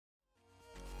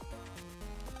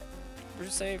We're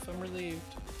safe, I'm relieved.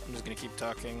 I'm just gonna keep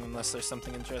talking unless there's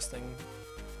something interesting.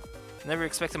 Never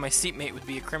expected my seatmate would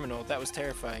be a criminal. That was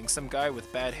terrifying. Some guy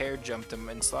with bad hair jumped him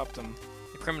and stopped him.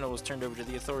 The criminal was turned over to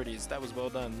the authorities. That was well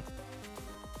done.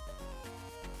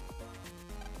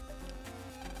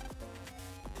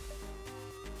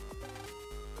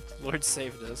 The Lord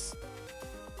saved us.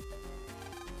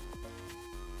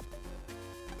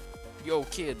 Yo,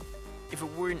 kid. If it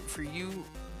weren't for you,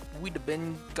 we'd have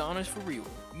been goners for real.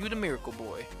 You the miracle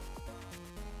boy.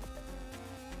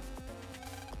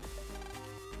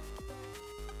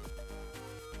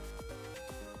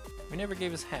 We never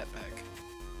gave his hat back.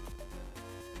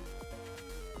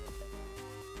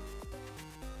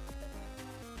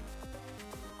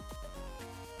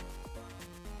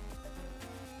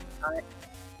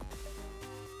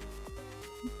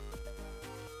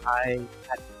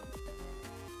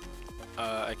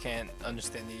 I can't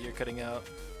understand you. You're cutting out.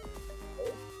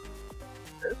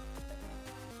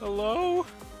 Hello?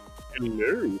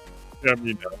 Hello. I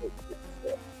mean,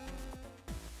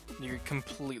 You're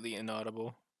completely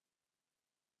inaudible.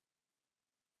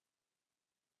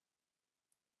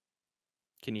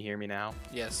 Can you hear me now?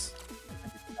 Yes.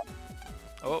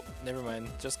 Oh, never mind.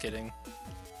 Just kidding.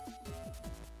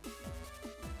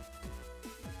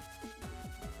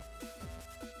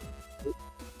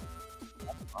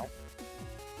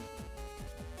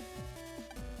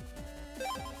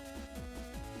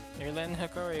 You're Len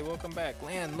Hikari, welcome back.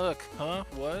 Lan, look. Huh?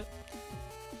 What?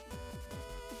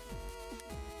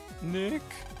 Nick?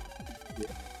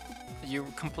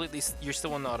 You're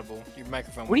still inaudible. Your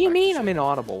microphone. What do you mean I'm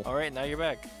inaudible? Alright, now you're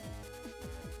back.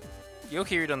 You'll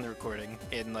hear it on the recording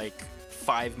in like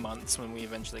 5 months when we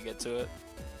eventually get to it.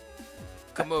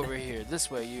 Come over here, this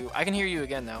way you. I can hear you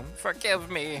again now. Forgive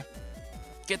me.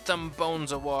 Get them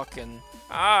bones a-walking.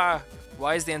 Ah!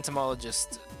 Why is the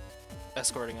entomologist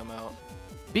escorting him out?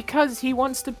 Because he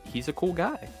wants to. He's a cool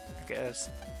guy. I guess.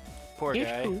 Poor He's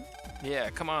guy. cool. Yeah,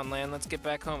 come on, Lan, let's get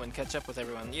back home and catch up with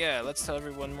everyone. Yeah, let's tell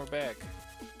everyone we're back.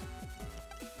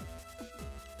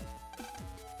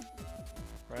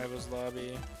 Rivals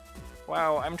lobby.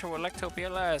 Wow, I'm to Electopia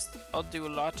last. I'll do a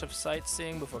lot of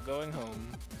sightseeing before going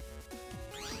home.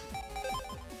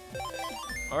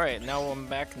 Alright, now I'm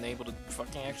back and able to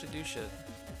fucking actually do shit.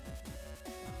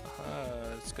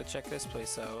 Let's go check this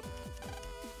place out.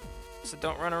 So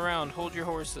don't run around, hold your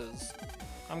horses.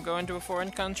 I'm going to a foreign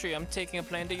country, I'm taking a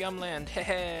plane to Yumland,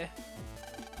 hehe.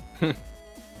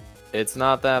 It's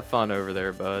not that fun over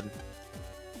there, bud.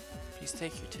 Please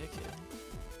take your ticket.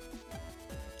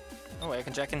 Oh wait, I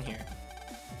can jack in here.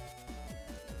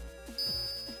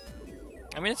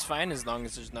 I mean, it's fine as long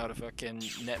as there's not a fucking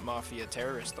net mafia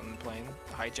terrorist on the plane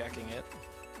hijacking it.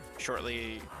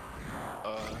 Shortly,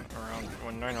 around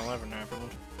when 9/11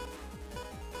 happened.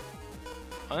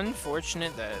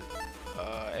 Unfortunate that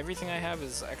everything I have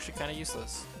is actually kind of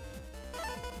useless.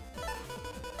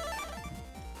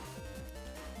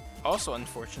 Also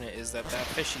unfortunate is that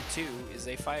Fishy 2 is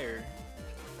a fire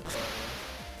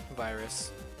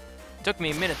virus. Took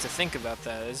me a minute to think about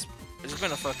that. It's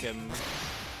been a fucking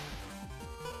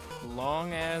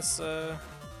long ass. I'm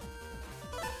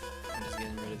just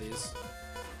getting rid of these.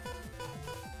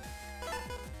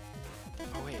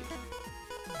 Oh wait.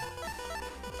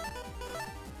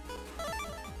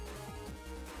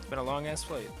 It's been a long ass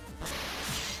flight.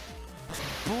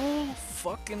 Bull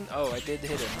fucking. Oh, I did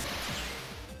hit him.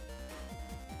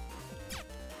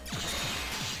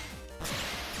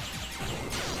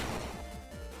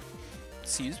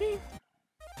 Excuse me?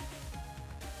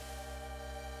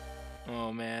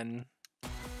 Oh man.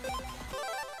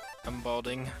 I'm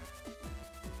balding.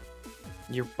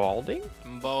 You're balding?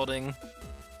 I'm balding.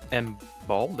 And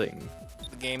balding.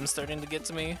 The game's starting to get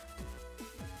to me.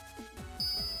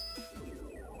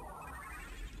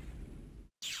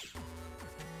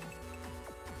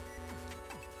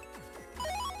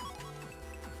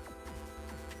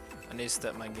 I need to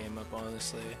step my game up,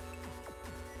 honestly.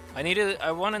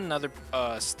 I want another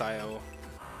style.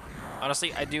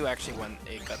 Honestly, I do actually want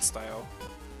a gut style.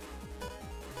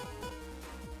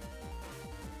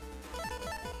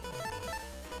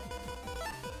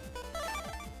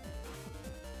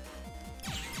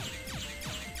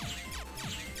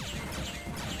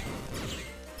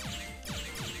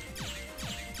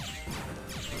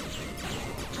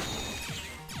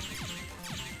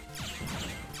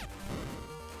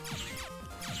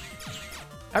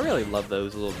 I really love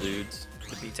those little dudes.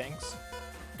 The B-tanks?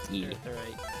 Yeah. They're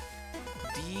right.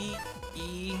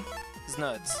 D-E is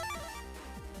nuts.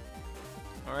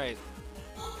 Alright.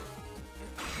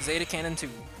 Zeta Cannon 2.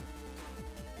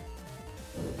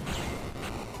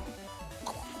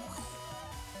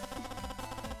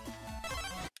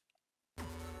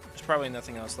 probably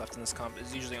nothing else left in this comp.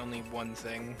 There's usually only one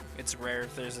thing. It's rare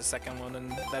if there's a second one,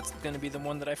 and that's gonna be the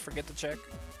one that I forget to check.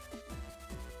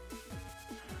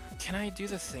 Can I do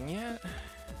the thing yet?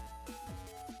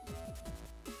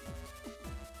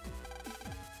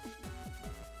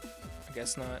 I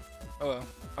guess not. Oh well,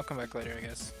 I'll come back later, I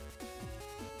guess.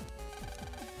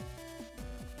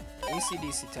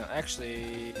 ACDC Town.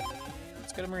 Actually,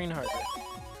 let's go to Marine Harbor.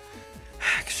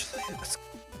 Actually, let's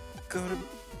go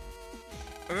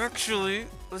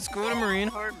to Marine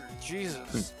Harbor.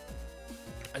 Jesus.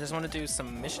 I just want to do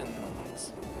some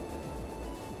missions.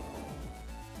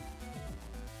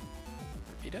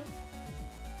 Repeat it?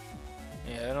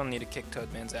 Yeah, I don't need to kick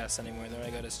Toadman's ass anymore, though. I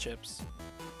got his chips.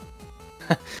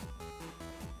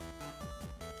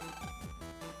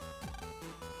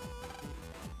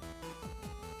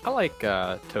 I like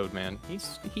Toadman.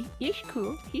 He's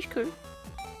cool. He's cool.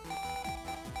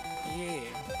 Yeah.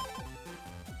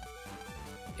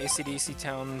 ACDC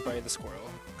Town by the Squirrel.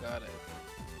 Got it.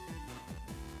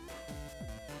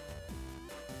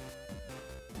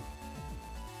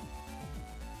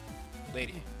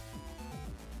 Lady.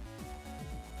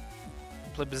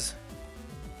 Plibs.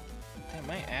 Damn,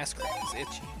 my ass crack is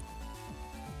itchy.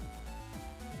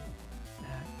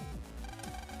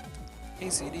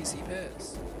 ACDC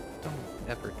pass. Don't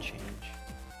ever change.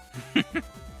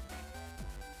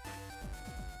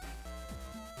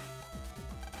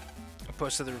 I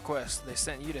posted the request. They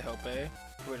sent you to help, eh?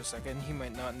 Wait a second, he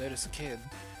might not notice a kid.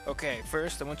 Okay,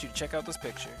 first I want you to check out this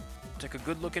picture. Take a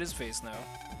good look at his face now.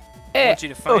 I want you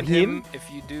to find him. If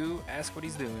you do, ask what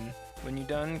he's doing. When you're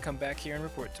done, come back here and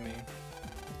report to me.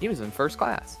 He was in first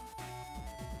class.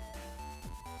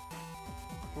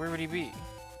 Where would he be?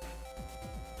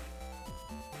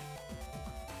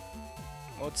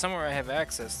 Well, it's somewhere I have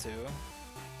access to.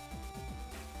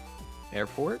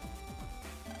 Airport?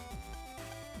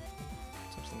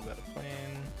 Something about a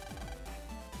plane.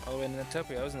 All the way to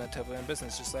Netopia. I was in Netopia on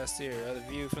business just last year. I had a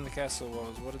view from the castle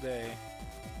walls. What a day.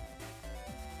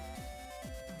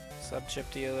 Sub-chip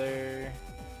dealer.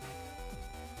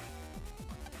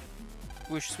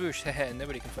 Whoosh swoosh, haha,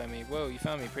 nobody can find me. Whoa, you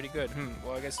found me, pretty good.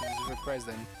 Well I guess you deserve a prize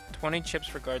then. 20 chips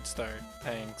for Guard Star.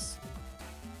 Thanks.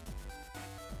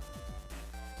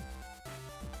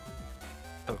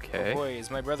 Okay. Oh boy,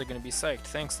 is my brother gonna be psyched.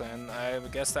 Thanks then. I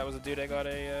guess that was a dude I got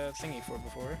a thingy for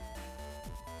before.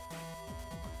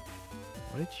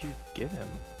 What did you give him?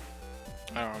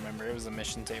 I don't remember, it was a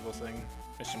mission table thing.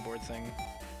 Mission board thing.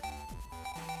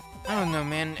 I don't know,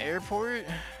 man. Airport?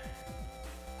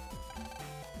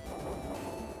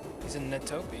 He's a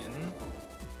Netopian.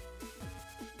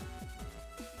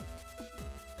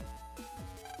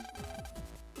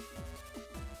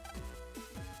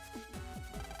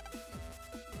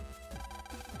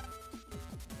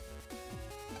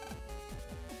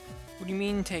 What do you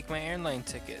mean, take my airline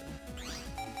ticket?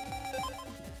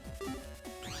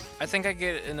 I think I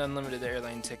get an unlimited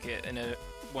airline ticket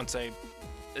once I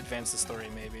advance the story,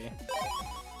 maybe.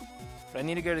 But I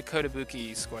need to go to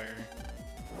Kotobuki Square.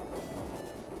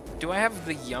 Do I have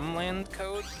the Yumland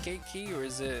code gate key, or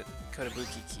is it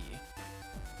Kotobuki key?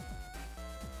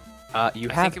 You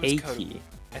have a key.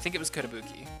 I think it was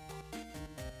Kotobuki.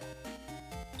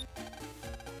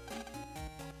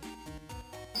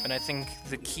 And I think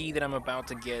the key that I'm about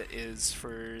to get is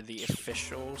for the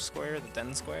official square, the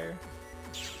Den Square.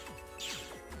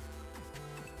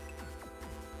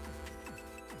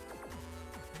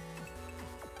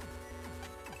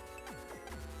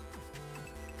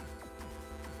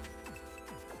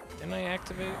 Didn't I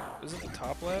activate? Was it the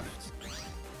top left?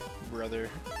 Brother.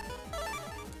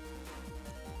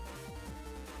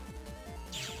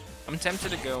 I'm tempted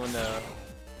to go and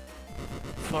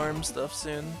farm stuff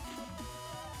soon.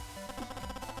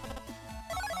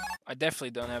 I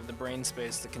definitely don't have the brain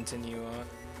space to continue on.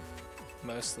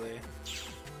 Mostly.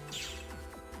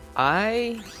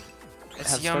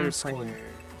 It's Yum Square.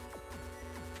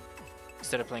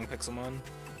 Instead of playing Pixelmon?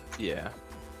 Yeah.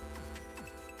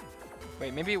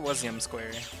 Wait, maybe it was Yum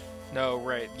Square. No,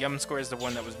 right. Yum Square is the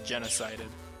one that was genocided.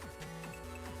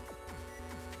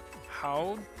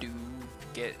 How do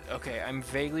get... Okay, I'm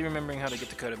vaguely remembering how to get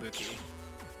to Kotobuki.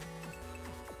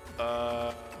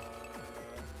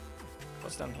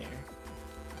 What's down here?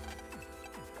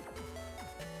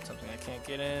 Something I can't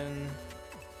get in.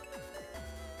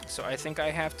 So I think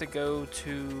I have to go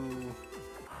to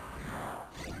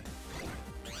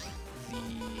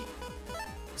the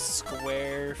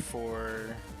square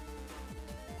for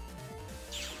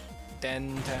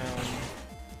Den Town.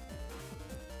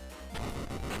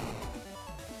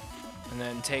 And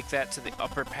then take that to the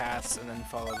upper paths and then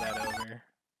follow that over.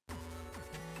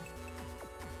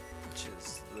 Which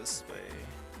is this way.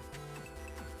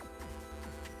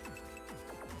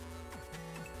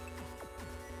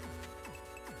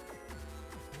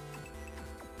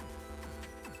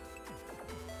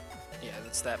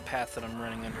 it's that path that I'm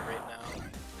running under right now.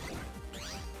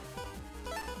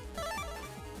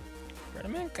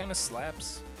 Redman kind of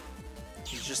slaps.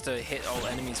 He's just to hit all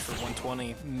enemies for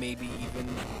 120, maybe even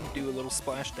do a little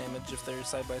splash damage if they're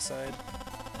side by side.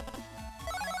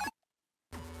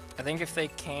 I think if they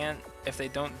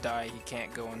don't die, he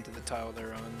can't go into the tile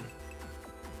they're on.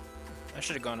 I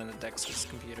should have gone into Dex's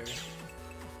computer.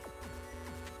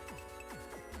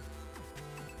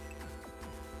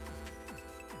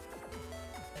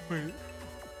 Wait.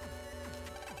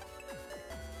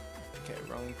 Okay,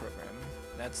 wrong program.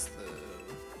 That's the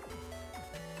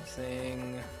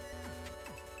thing.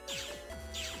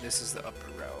 This is the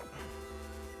upper route.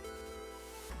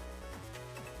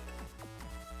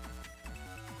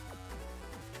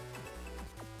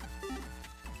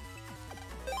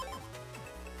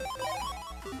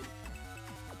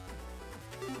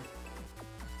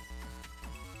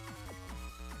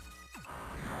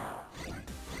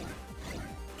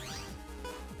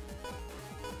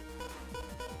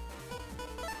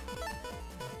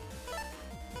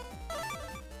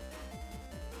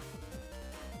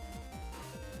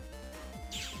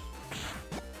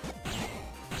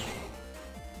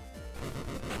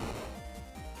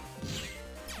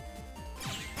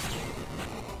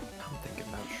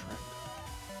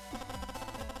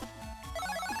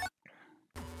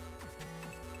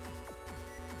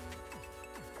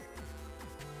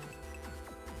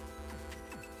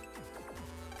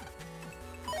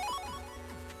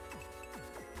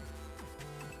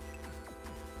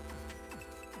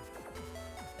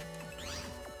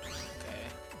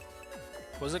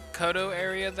 Was it Kodo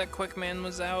area that Quickman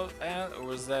was out at, or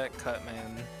was that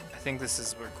Cutman? I think this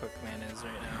is where Quickman is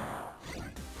right now.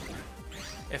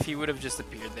 If he would have just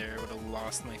appeared there, I would have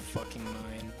lost my fucking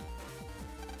mind.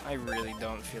 I really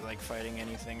don't feel like fighting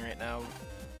anything right now.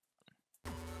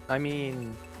 I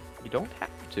mean, you don't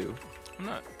have to. I'm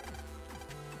not.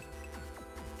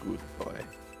 Good boy.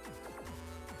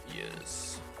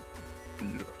 Yes.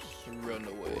 Run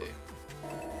away.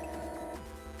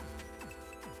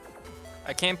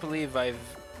 I can't believe I've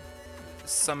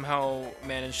somehow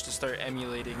managed to start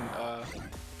emulating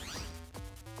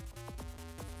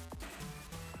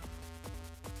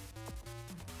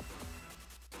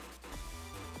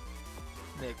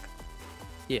Nick.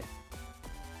 Yeah.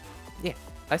 Yeah,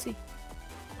 I see.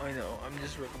 I know, I'm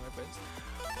just ripping my face.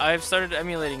 I've started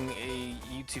emulating a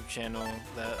YouTube channel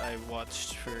that I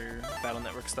watched for Battle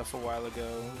Network stuff a while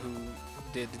ago, who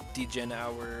did Degen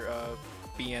Hour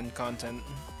BN content.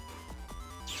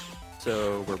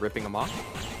 So we're ripping them off?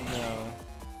 No.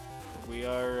 We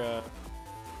are,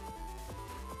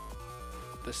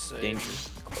 Dangerous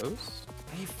close?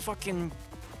 He fucking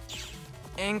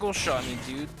angle shot me,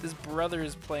 dude. This brother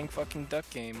is playing fucking duck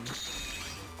game.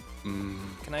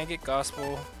 Can I get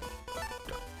gospel?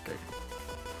 Okay.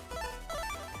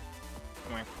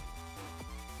 Come on.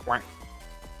 Quack.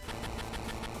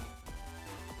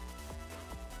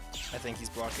 I think he's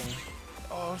blocking.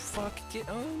 Oh fuck, get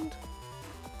owned.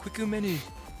 Quick mini.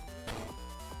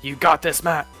 You got this,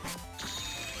 Matt.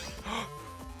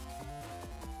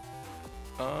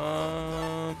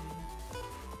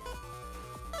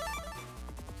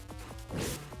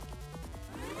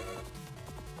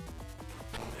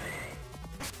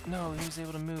 No, he was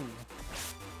able to move.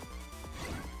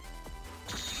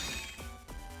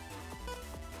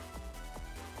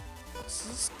 This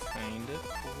is kinda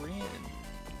cringe.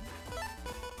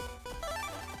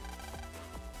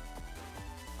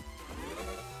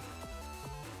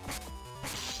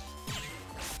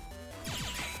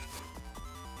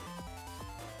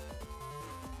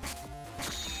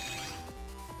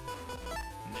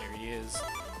 There he is.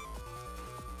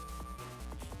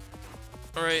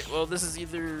 Alright, well this is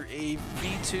either a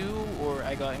V2 or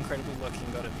I got incredibly lucky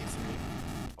and got a V3.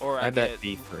 Or I bet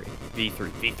V3.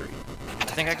 V3. I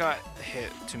think I got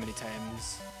hit too many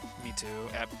times. V2.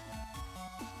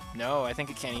 No, I think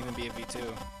it can't even be a V2.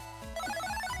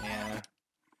 Yeah.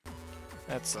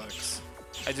 That sucks.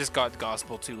 I just got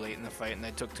gospel too late in the fight and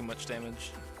I took too much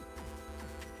damage.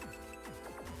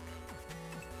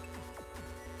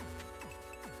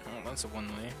 Oh, that's a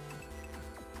one-way.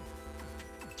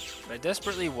 But I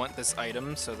desperately want this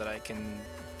item so that I can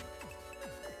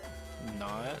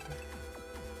not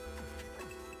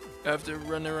have to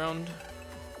run around.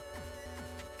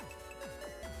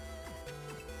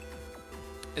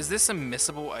 Is this a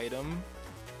missable item?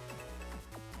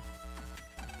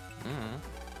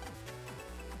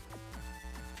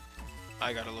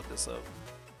 I gotta look this up.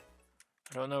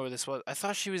 I don't know where this was. I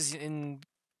thought she was in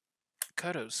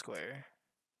Kodo Square.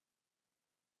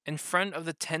 In front of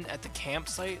the tent at the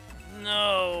campsite?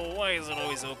 No! Why is it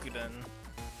always Okuden?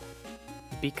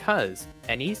 Because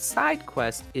any side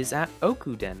quest is at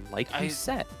Okuden, like you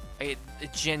said. It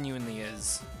genuinely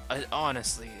is. It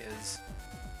honestly is.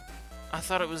 I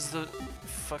thought it was the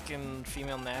fucking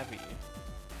female Navi.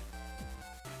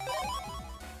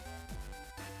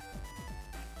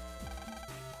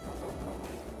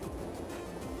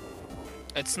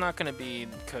 It's not gonna be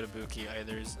Kotobuki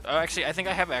either. Oh, actually, I think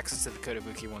I have access to the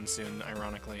Kotobuki one soon,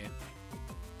 ironically.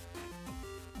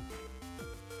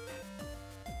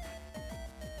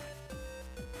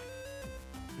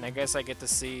 And I guess I get to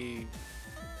see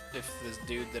if this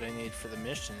dude that I need for the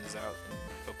mission is out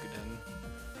in Okuden.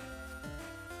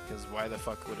 Because why the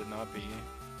fuck would it not be?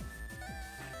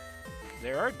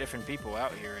 There are different people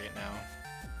out here right now.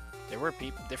 There were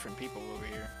different people over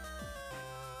here.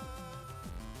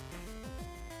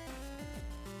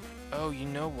 Oh, you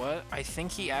know what? I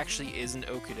think he actually is an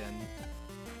Okuden.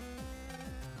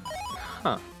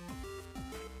 Huh.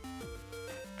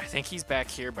 I think he's back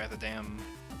here by the dam.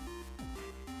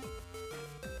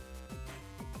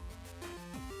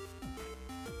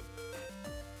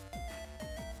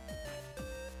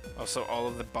 Also, all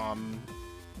of the bomb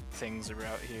things are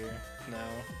out here now.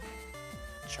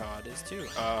 Chod is too.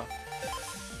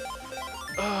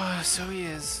 So he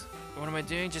is. What am I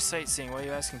doing? Just sightseeing. Why are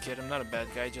you asking, kid? I'm not a bad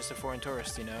guy, just a foreign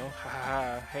tourist, you know? Ha ha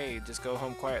ha. Hey, just go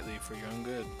home quietly for your own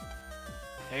good.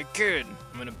 Hey, kid!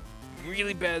 I'm in a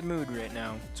really bad mood right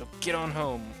now, so get on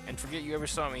home and forget you ever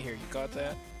saw me here. You got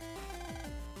that?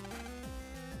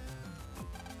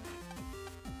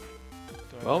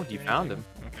 Well, you found him.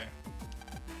 Okay.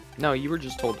 No, you were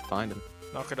just told to find him.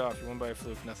 Knock it off. You won by a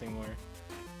fluke, nothing more.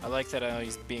 I like that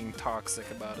he's being toxic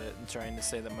about it and trying to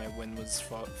say that my win was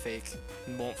fake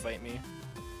and won't fight me.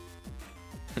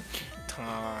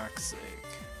 Toxic.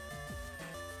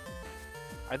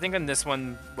 I think on this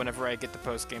one, whenever I get the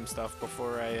post-game stuff,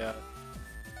 before I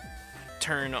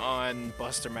turn on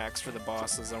Buster Max for the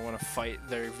bosses, I want to fight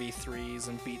their V3s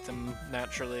and beat them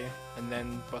naturally, and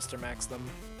then Buster Max them.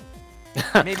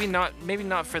 Maybe not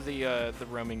for the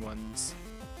roaming ones.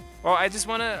 Well, I just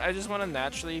wanna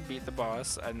naturally beat the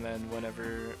boss, and then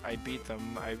whenever I beat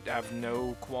them, I have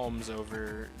no qualms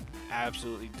over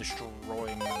absolutely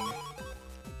destroying them.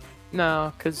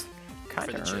 No, cause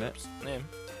for the chips. Yeah.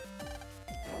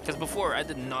 Because before I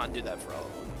did not do that for all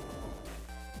of them.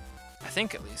 I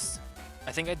think at least.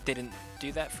 I think I didn't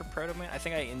do that for Proto Man. I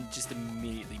think I just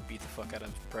immediately beat the fuck out of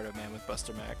Proto Man with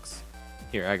Buster Max.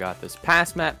 Here, I got this.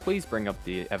 Pass, Matt. Please bring up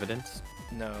the evidence.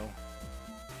 No.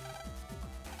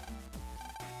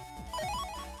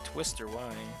 Twister, why?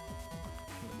 I'm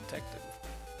a detective.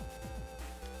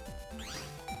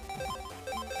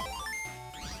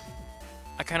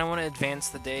 I kind of want to advance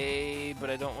the day, but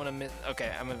I don't want to miss. Okay,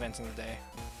 I'm advancing the day.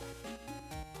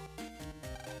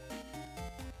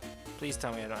 Please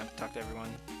tell me I don't have to talk to everyone.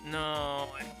 No,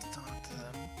 I have to talk to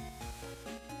them.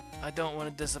 I don't want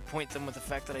to disappoint them with the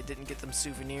fact that I didn't get them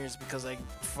souvenirs because I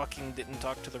fucking didn't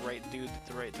talk to the right dude at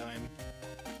the right time.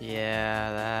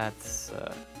 Yeah, that's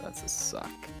a suck.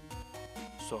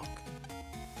 Suck.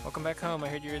 Welcome back home. I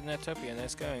heard you're in Netopia.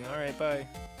 Nice going. Alright, bye.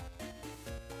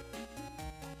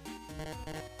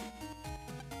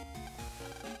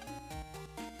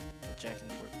 The Jack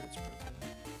and the Portrait's broken.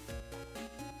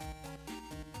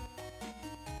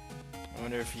 I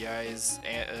wonder if Yai's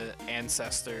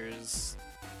ancestors'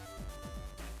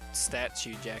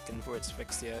 statue Jack and Port's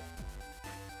fixed yet.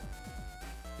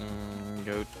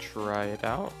 Go try it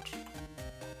out.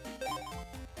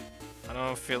 I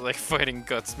don't feel like fighting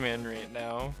Gutsman right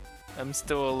now. I'm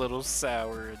still a little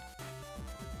soured.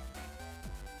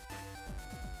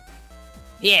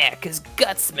 Yeah, cause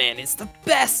Gutsman is the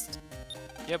best!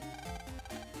 Yep.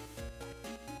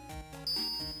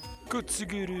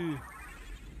 Gutsuguru!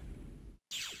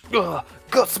 Ugh,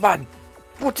 Gutsman!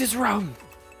 What is wrong?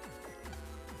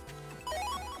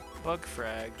 Bug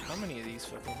frag. How many of these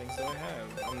fucking things do I have?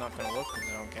 I'm not gonna look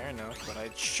because I don't care enough, but I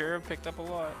sure have picked up a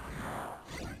lot.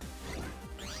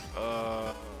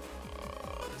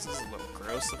 This is a little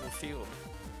gross of a field.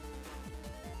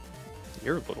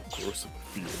 You're a little gross of a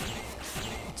field.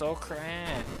 It's all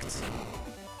cracked.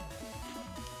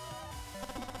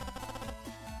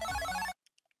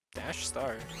 Dash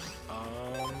star.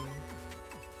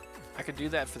 I could do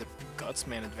that for the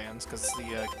Gutsman advance because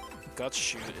the Guts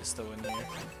shoot is still in here.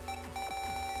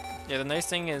 Yeah, the nice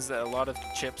thing is that a lot of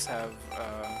chips have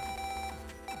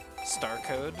star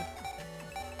code,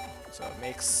 so it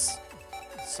makes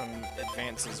some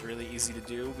advances really easy to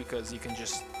do because you can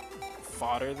just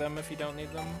fodder them if you don't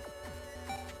need them.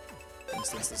 For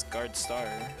instance, this guard star,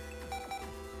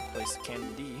 place the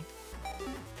cannon D.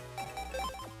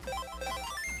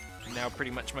 Now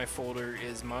pretty much my folder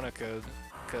is monocode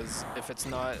because if it's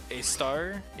not a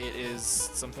star, it is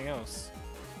something else.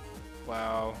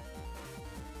 Wow.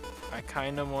 I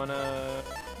kind of want to...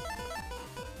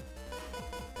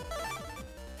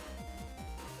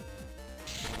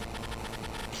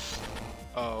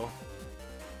 Oh.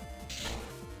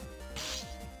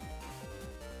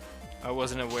 I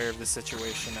wasn't aware of the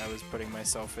situation I was putting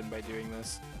myself in by doing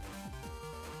this.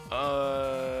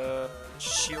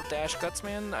 Shield dash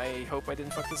Gutsman? I hope I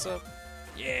didn't fuck this up.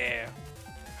 Yeah.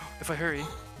 If I hurry,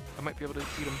 I might be able to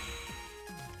beat him.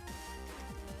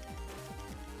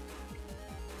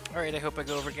 Alright, I hope I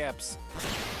go over gaps.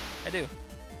 I do.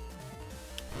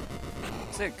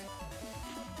 Sick.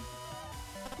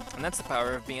 And that's the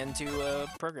power of being into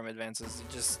program advances.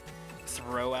 You just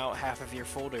throw out half of your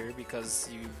folder because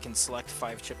you can select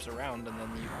 5 chips around and then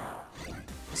you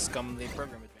scum the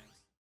program advance.